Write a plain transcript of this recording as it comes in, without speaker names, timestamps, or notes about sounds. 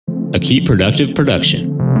a Keep Productive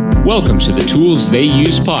production. Welcome to the Tools They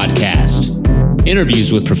Use podcast.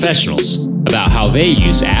 Interviews with professionals about how they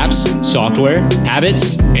use apps, software,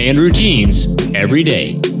 habits, and routines every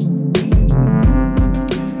day.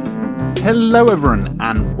 Hello everyone,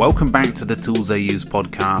 and welcome back to the Tools They Use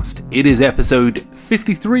podcast. It is episode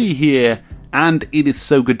 53 here, and it is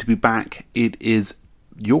so good to be back. It is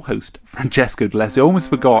your host, Francesco D'Alessio. I almost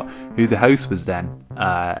forgot who the host was then,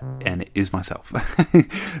 and it is myself.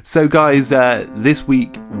 So guys, this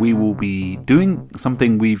week we will be doing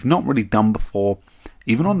something we've not really done before,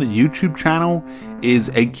 even on the YouTube channel,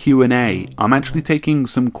 is a Q&A. I'm actually taking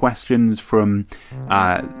some questions from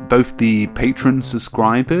both the Patreon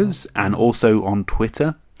subscribers and also on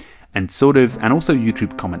Twitter, and also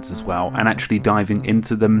YouTube comments as well, and actually diving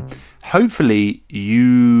into them. Hopefully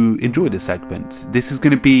you enjoy this segment. This is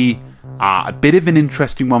going to be a bit of an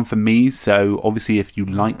interesting one for me, so obviously if you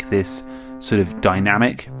like this sort of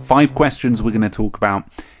dynamic, 5 questions we're going to talk about,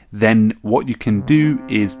 then what you can do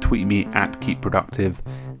is tweet me at Keep Productive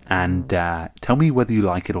and tell me whether you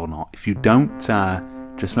like it or not. If you don't,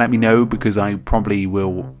 just let me know, because I probably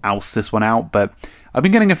will oust this one out, but I've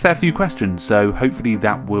been getting a fair few questions, so hopefully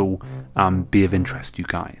that will be of interest to you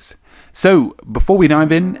guys. So, before we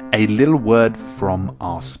dive in, a little word from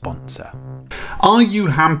our sponsor. Are you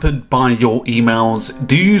hampered by your emails?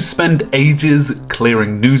 Do you spend ages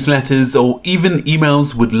clearing newsletters or even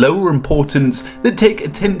emails with lower importance that take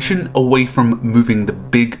attention away from moving the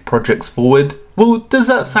big projects forward? Well, does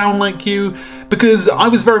that sound like you? Because I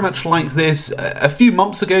was very much like this a few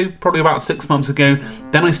months ago, probably about 6 months ago.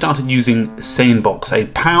 Then I started using SaneBox, a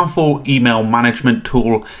powerful email management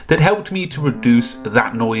tool that helped me to reduce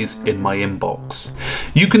that noise in my inbox.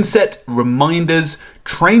 You can set reminders,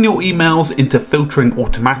 train your emails into filtering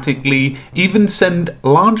automatically, even send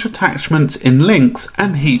large attachments in links,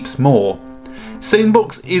 and heaps more.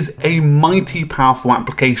 SaneBox is a mighty powerful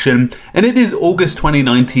application, and it is August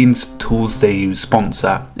 2019's Tools They Use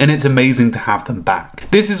sponsor, and it's amazing to have them back.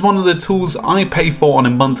 This is one of the tools I pay for on a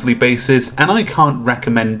monthly basis, and I can't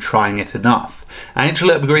recommend trying it enough. I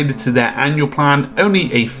actually upgraded to their annual plan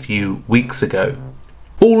only a few weeks ago.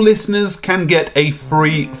 All listeners can get a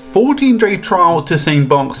free 14-day trial to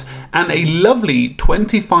SaneBox and a lovely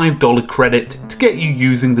 $25 credit to get you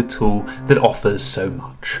using the tool that offers so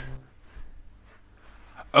much.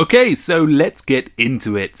 Okay, so let's get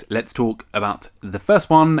into it. Let's talk about the first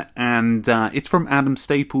one, and it's from Adam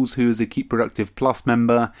Staples, who is a Keep Productive Plus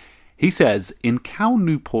member. He says, in Cal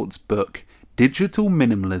Newport's book, Digital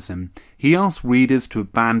Minimalism, he asks readers to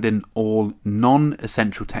abandon all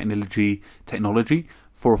non-essential technology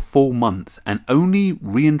for a full month and only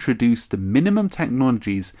reintroduce the minimum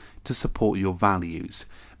technologies to support your values.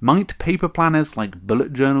 Might paper planners like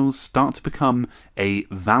bullet journals start to become a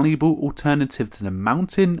valuable alternative to the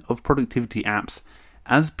mountain of productivity apps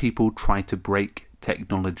as people try to break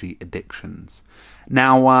technology addictions?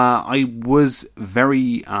 Now, I was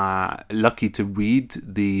very lucky to read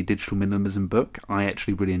the Digital Minimalism book. I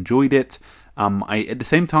actually really enjoyed it. At the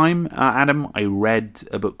same time, Adam, I read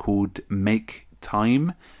a book called Make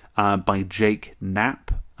Time by Jake Knapp.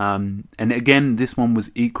 And again, this one was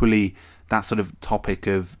equally that sort of topic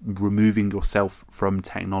of removing yourself from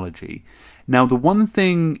technology. Now, the one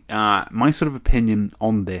thing, my sort of opinion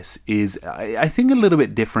on this is, I think a little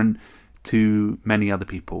bit different to many other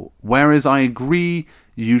people. Whereas I agree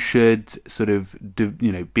you should sort of,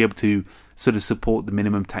 be able to sort of support the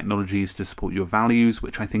minimum technologies to support your values,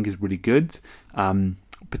 which I think is really good.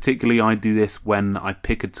 Particularly, I do this when I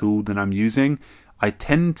pick a tool that I'm using. I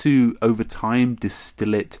tend to, over time,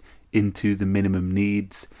 distill it into the minimum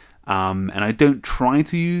needs. And I don't try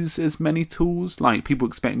to use as many tools. Like, people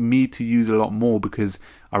expect me to use a lot more because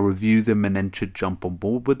I review them and then should jump on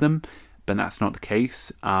board with them, but that's not the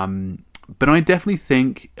case. But I definitely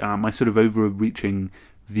think my sort of overreaching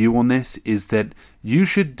view on this is that you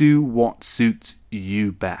should do what suits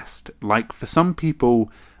you best. Like, for some people,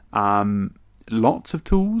 lots of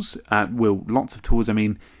tools, I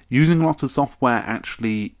mean, using lots of software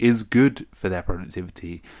actually is good for their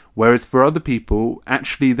productivity. Whereas for other people,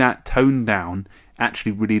 actually that tone down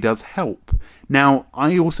actually really does help. Now,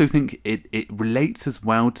 I also think it relates as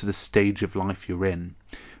well to the stage of life you're in.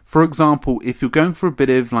 For example, if you're going for a bit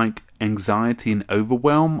of like anxiety and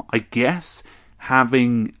overwhelm, I guess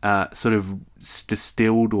having sort of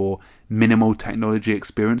distilled or minimal technology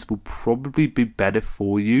experience will probably be better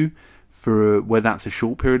for you, for whether that's a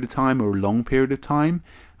short period of time or a long period of time.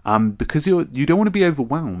 Because you don't want to be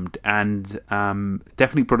overwhelmed, and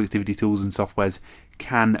definitely productivity tools and softwares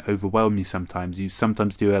can overwhelm you sometimes. You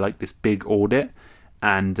sometimes do this big audit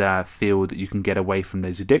and feel that you can get away from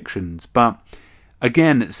those addictions. But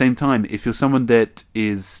again, at the same time, if you're someone that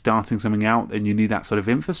is starting something out and you need that sort of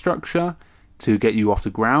infrastructure to get you off the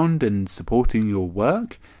ground and supporting your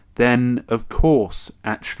work, then of course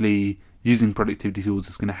actually using productivity tools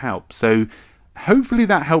is going to help. So hopefully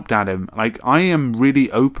that helped, Adam. Like, I am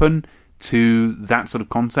really open to that sort of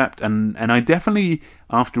concept, and I definitely,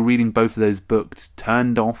 after reading both of those books,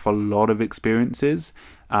 turned off a lot of experiences.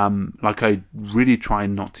 Like, I really try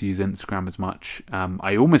not to use Instagram as much.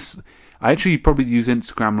 I actually probably use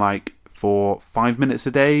Instagram like for 5 minutes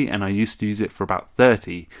a day, and I used to use it for about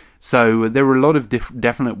 30. So there were a lot of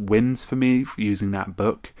definite wins for me for using that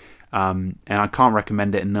book, and I can't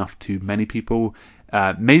recommend it enough to many people.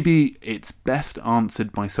 Maybe it's best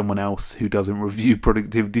answered by someone else who doesn't review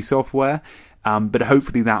productivity software, but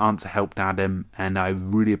hopefully that answer helped Adam, and I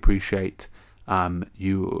really appreciate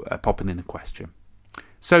you popping in a question.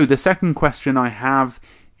 So the second question I have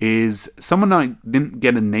is someone I didn't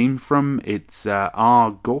get a name from. It's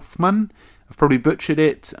R. Goffman. I've probably butchered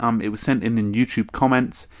it. It was sent in YouTube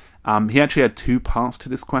comments. He actually had two parts to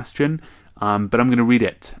this question, but I'm going to read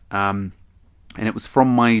it. And it was from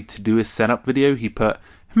my Todoist setup video. He put,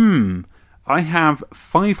 I have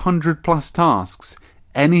 500 plus tasks.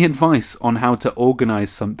 Any advice on how to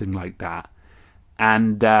organize something like that?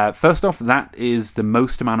 And first off, that is the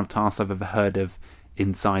most amount of tasks I've ever heard of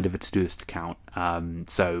inside of a Todoist account.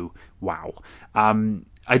 So, wow.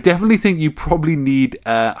 I definitely think you probably need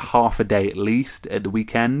half a day at least at the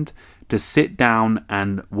weekend to sit down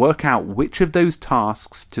and work out which of those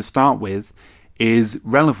tasks to start with is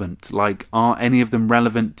relevant. Like, are any of them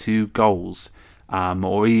relevant to goals?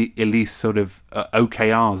 Or at least sort of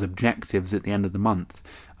OKRs, objectives at the end of the month.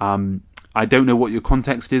 I don't know what your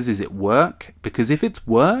context is. Is it work? Because if it's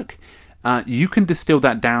work, you can distill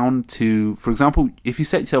that down to, for example, if you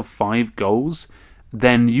set yourself 5 goals,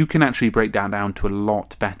 then you can actually break that down to a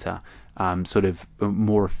lot better, sort of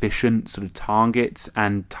more efficient sort of targets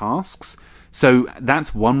and tasks. So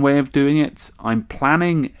that's one way of doing it. I'm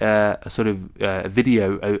planning a sort of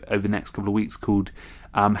video over the next couple of weeks called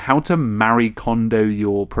how to Marie Kondo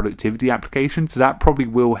your productivity application. So that probably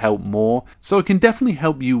will help more. So I can definitely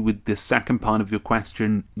help you with the second part of your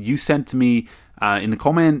question. You said to me in the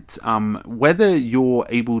comment whether you're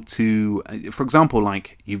able to, for example,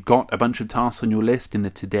 like you've got a bunch of tasks on your list in the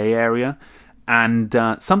today area, and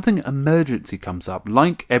something emergency comes up.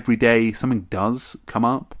 Like every day, something does come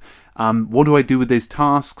up. What do I do with those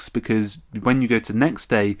tasks? Because when you go to the next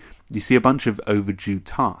day, you see a bunch of overdue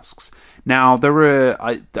tasks. Now, there are,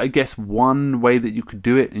 I guess, one way that you could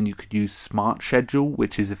do it, and you could use Smart Schedule,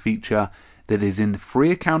 which is a feature that is in the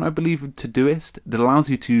free account, I believe, of Todoist, that allows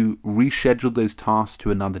you to reschedule those tasks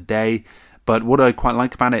to another day. But what I quite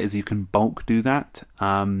like about it is you can bulk do that.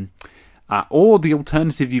 Or the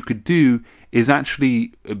alternative you could do is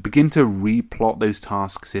actually begin to replot those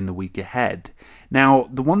tasks in the week ahead. Now,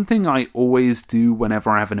 the one thing I always do whenever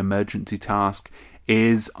I have an emergency task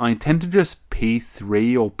is I tend to just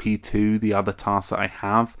P3 or P2 the other tasks that I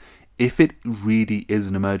have if it really is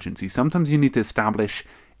an emergency. Sometimes you need to establish,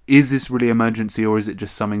 is this really emergency, or is it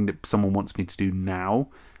just something that someone wants me to do now?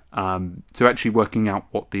 So actually working out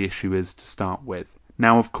what the issue is to start with.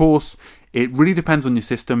 Now, of course, it really depends on your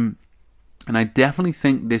system. And I definitely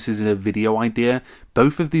think this is a video idea.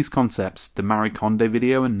 Both of these concepts, the Marie Kondo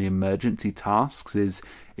video and the emergency tasks, is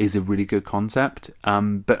a really good concept.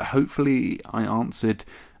 But hopefully I answered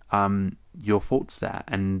your thoughts there,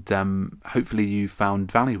 and hopefully you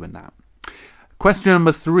found value in that. Question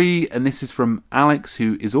number 3, and this is from Alex,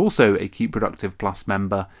 who is also a Keep Productive Plus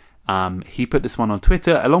member. He put this one on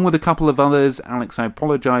Twitter, along with a couple of others. Alex, I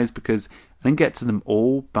apologise because I didn't get to them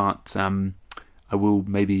all, but I will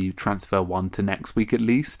maybe transfer one to next week at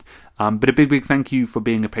least. But a big thank you for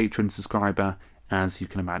being a patron subscriber, as you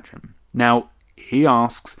can imagine. Now, he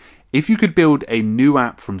asks, if you could build a new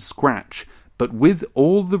app from scratch, but with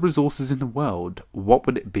all the resources in the world, what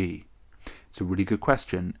would it be? It's a really good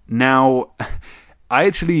question. Now, I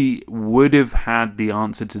actually would have had the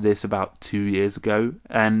answer to this about 2 years ago,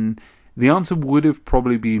 and the answer would have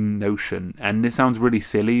probably been Notion. And this sounds really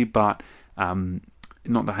silly, but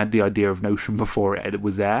not that I had the idea of Notion before it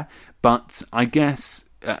was there, but I guess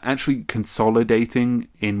actually consolidating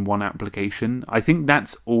in one application, I think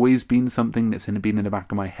that's always been something that's been in the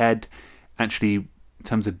back of my head. Actually, in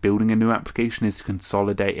terms of building a new application, is to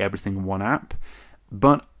consolidate everything in one app.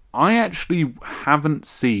 But I actually haven't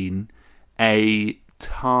seen a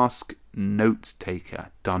task note taker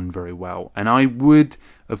done very well. And I would,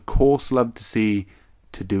 of course, love to see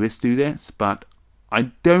Todoist do this, but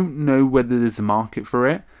I don't know whether there's a market for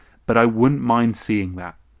it, but I wouldn't mind seeing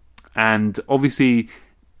that. And obviously,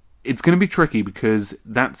 it's going to be tricky because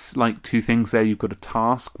that's like two things there. You've got a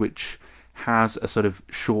task which has a sort of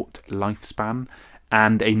short lifespan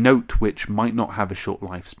and a note which might not have a short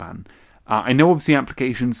lifespan. I know obviously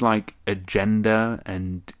applications like Agenda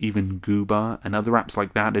and even Gooba and other apps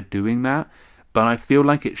like that are doing that, but I feel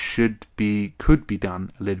like it could be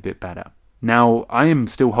done a little bit better. Now, I am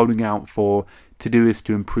still holding out for Todoist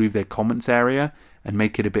to improve their comments area and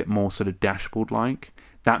make it a bit more sort of dashboard-like.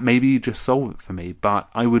 That maybe just solve it for me, but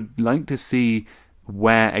I would like to see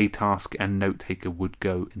where a task and note taker would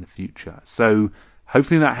go in the future. So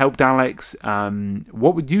hopefully that helped, Alex.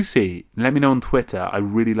 What would you see? Let me know on Twitter. I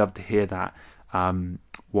really love to hear that.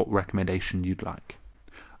 What recommendation you'd like.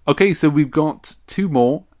 Okay, so we've got two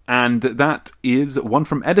more, and that is one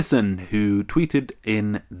from Edison, who tweeted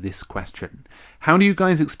in this question. How do you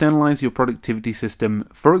guys externalize your productivity system?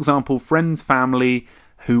 For example, friends, family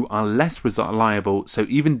who are less reliable, so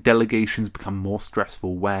even delegations become more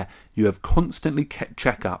stressful, where you have constantly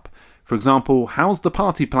check up. For example, how's the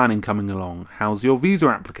party planning coming along? How's your visa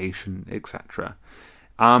application, etc.?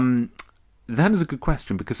 That is a good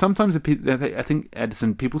question, because sometimes I think,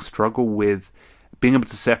 Edison, people struggle with being able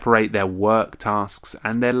to separate their work tasks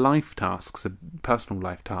and their life tasks, their personal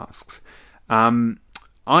life tasks.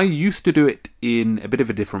 I used to do it in a bit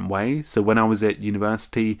of a different way. So when I was at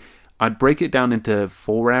university, I'd break it down into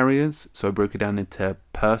 4 areas. So I broke it down into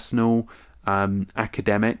personal,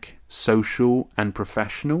 academic, social, and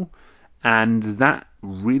professional. And that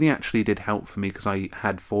really actually did help for me, because I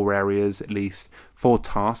had 4 areas, at least 4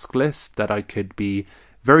 task lists that I could be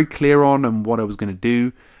very clear on what I was going to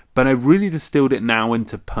do. But I really distilled it now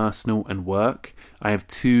into personal and work. I have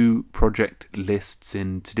 2 project lists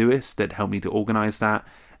in Todoist that help me to organize that.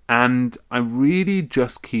 And I really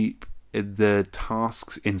just keep the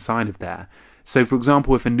tasks inside of there. So for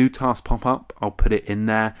example, if a new task pop up, I'll put it in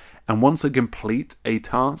there. And once I complete a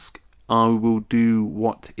task, I will do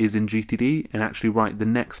what is in GTD and actually write the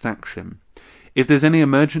next action. If there's any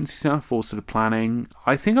emergency stuff or sort of planning,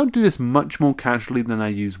 I think I'll do this much more casually than I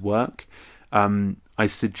use work. I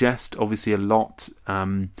suggest obviously a lot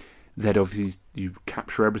that obviously you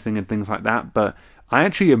capture everything and things like that, but I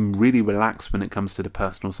actually am really relaxed when it comes to the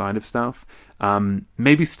personal side of stuff.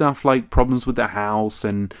 Maybe stuff like problems with the house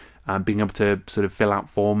and being able to sort of fill out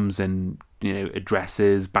forms and, you know,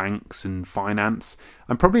 addresses, banks and finance.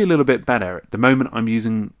 I'm probably a little bit better. At the moment I'm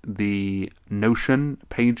using the Notion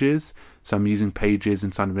pages. So I'm using pages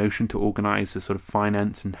inside of Notion to organize the sort of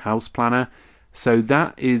finance and house planner. So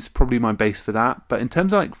that is probably my base for that. But in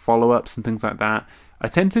terms of like follow-ups and things like that, I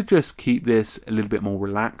tend to just keep this a little bit more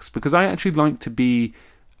relaxed, because I actually like to be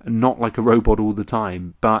not like a robot all the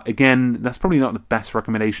time. But again, that's probably not the best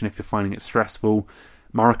recommendation if you're finding it stressful.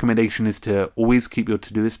 My recommendation is to always keep your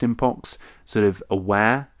Todoist inbox sort of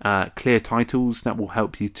aware, clear titles that will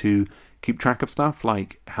help you to keep track of stuff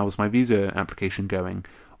like how's my visa application going,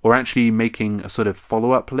 or actually making a sort of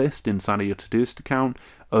follow-up list inside of your Todoist account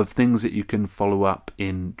of things that you can follow up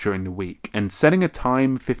in during the week, and setting a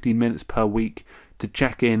time, 15 minutes per week, to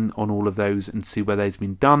check in on all of those and see where they've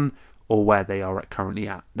been done or where they are currently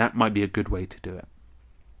at. That might be a good way to do it.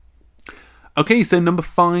 Okay, so number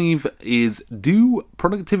 5 is, do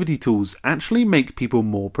productivity tools actually make people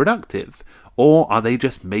more productive, or are they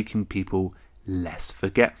just making people less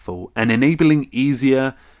forgetful and enabling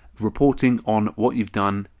easier reporting on what you've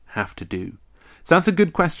done have to do? So that's a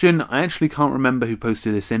good question. I actually can't remember who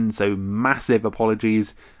posted this in, so massive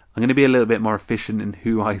apologies. I'm going to be a little bit more efficient in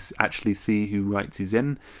who I actually see who writes these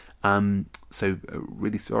in. So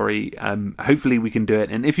really sorry. Hopefully we can do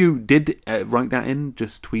it. And if you did write that in,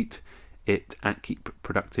 just tweet it at Keep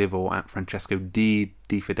Productive or at Francesco D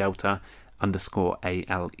for Delta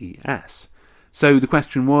 _ALES. So the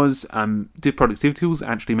question was, do productivity tools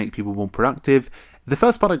actually make people more productive? The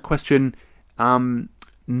first part of the question,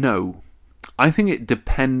 no. I think it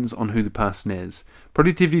depends on who the person is.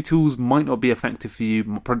 Productivity tools might not be effective for you.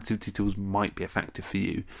 Productivity tools might be effective for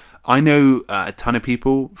you. I know a ton of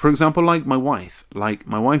people, for example, like my wife. Like,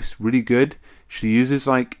 my wife's really good. She uses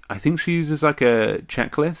I think she uses a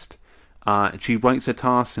checklist. She writes her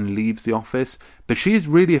tasks and leaves the office. But she is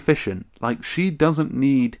really efficient. Like, she doesn't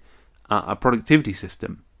need a productivity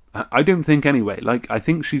system. I don't think anyway. Like, I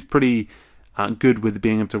think she's pretty good with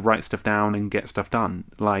being able to write stuff down and get stuff done.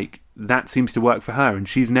 Like, that seems to work for her, and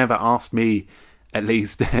she's never asked me, at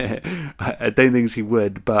least I don't think she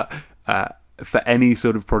would, but for any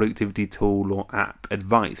sort of productivity tool or app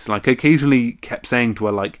advice. Like, I occasionally kept saying to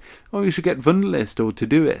her, like, oh, you should get Wunderlist or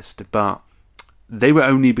Todoist, but they were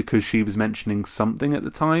only because she was mentioning something at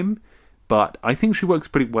the time. But I think she works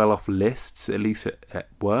pretty well off lists, at least at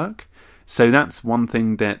work. So that's one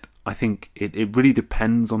thing that I think it really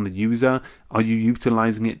depends on the user. Are you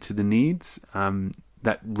utilizing it to the needs?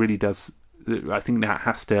 That really does. I think that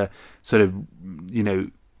has to sort of,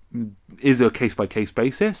 is a case-by-case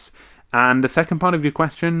basis. And the second part of your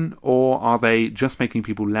question, or are they just making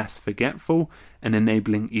people less forgetful and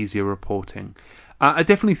enabling easier reporting? I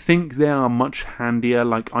definitely think they are much handier.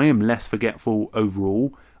 Like, I am less forgetful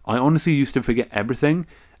overall. I honestly used to forget everything.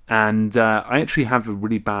 And I actually have a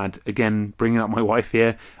really bad, again, bringing up my wife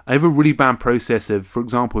here, I have a really bad process of, for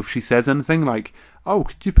example, if she says anything like, oh,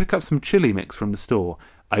 could you pick up some chili mix from the store?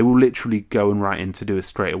 I will literally go and write in to do it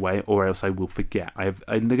straight away, or else I will forget. I have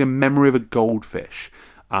like a memory of a goldfish,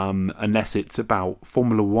 unless it's about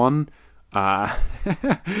Formula 1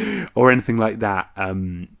 or anything like that.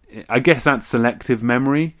 I guess that's selective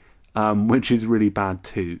memory, which is really bad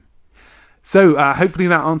too. So hopefully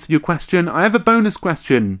that answered your question. I have a bonus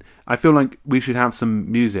question. I feel like we should have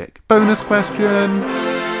some music. Bonus question.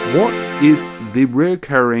 What is the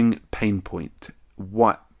recurring pain point?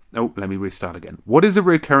 Let me restart again. What is a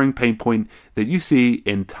recurring pain point that you see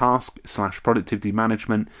in task/productivity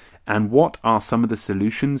management, and what are some of the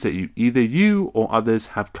solutions that either you or others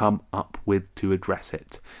have come up with to address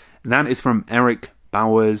it? And that is from Eric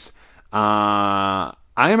Bowers. I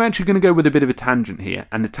am actually going to go with a bit of a tangent here,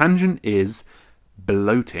 and the tangent is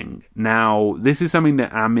bloating. Now, this is something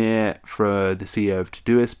that Amir, the CEO of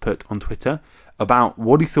Todoist, put on Twitter about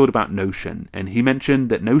what he thought about Notion, and he mentioned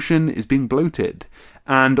that Notion is being bloated.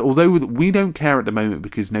 And although we don't care at the moment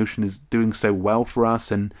because Notion is doing so well for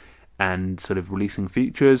us and sort of releasing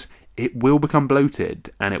features, it will become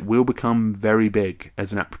bloated and it will become very big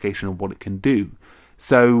as an application of what it can do.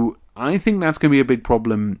 So I think that's going to be a big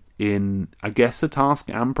problem in, I guess, the task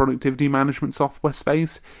and productivity management software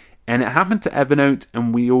space. And it happened to Evernote,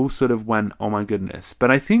 and we all sort of went, oh my goodness. But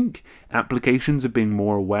I think applications are being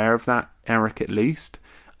more aware of that, Eric, at least.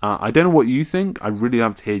 I don't know what you think. I'd really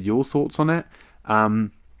love to hear your thoughts on it.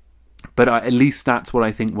 But at least that's what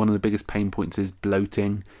I think one of the biggest pain points is,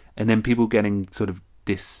 bloating, and then people getting sort of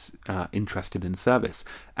disinterested in service.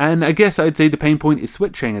 And I guess I'd say the pain point is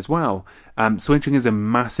switching as well. Switching is a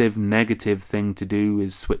massive negative thing to do,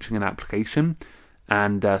 is switching an application,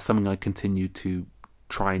 and something I continue to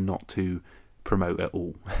try not to promote at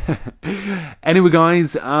all. Anyway,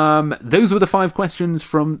 guys, those were the 5 questions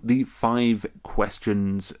from the 5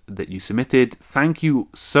 questions that you submitted. Thank you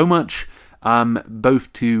so much,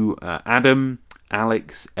 both to Adam,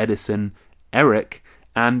 Alex, Edison, Eric,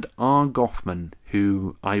 and R. Goffman,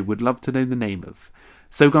 who I would love to know the name of.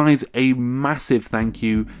 So guys, a massive thank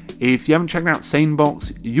you. If you haven't checked out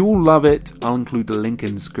SaneBox, you'll love it. I'll include a link in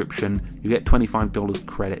the description. You get $25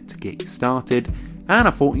 credit to get you started, and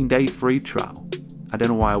a 14-day free trial. I don't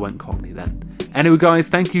know why I went Cockney then. Anyway, guys,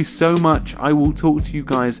 thank you so much. I will talk to you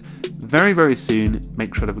guys very, very soon.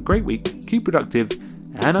 Make sure to have a great week. Keep productive.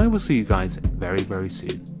 And I will see you guys very, very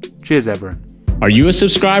soon. Cheers, everyone. Are you a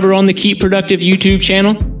subscriber on the Keep Productive YouTube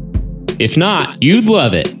channel? If not, you'd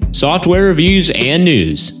love it. Software reviews and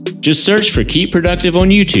news. Just search for Keep Productive on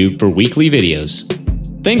YouTube for weekly videos.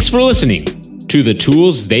 Thanks for listening to the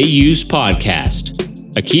Tools They Use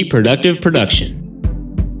podcast, a Keep Productive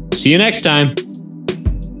production. See you next time.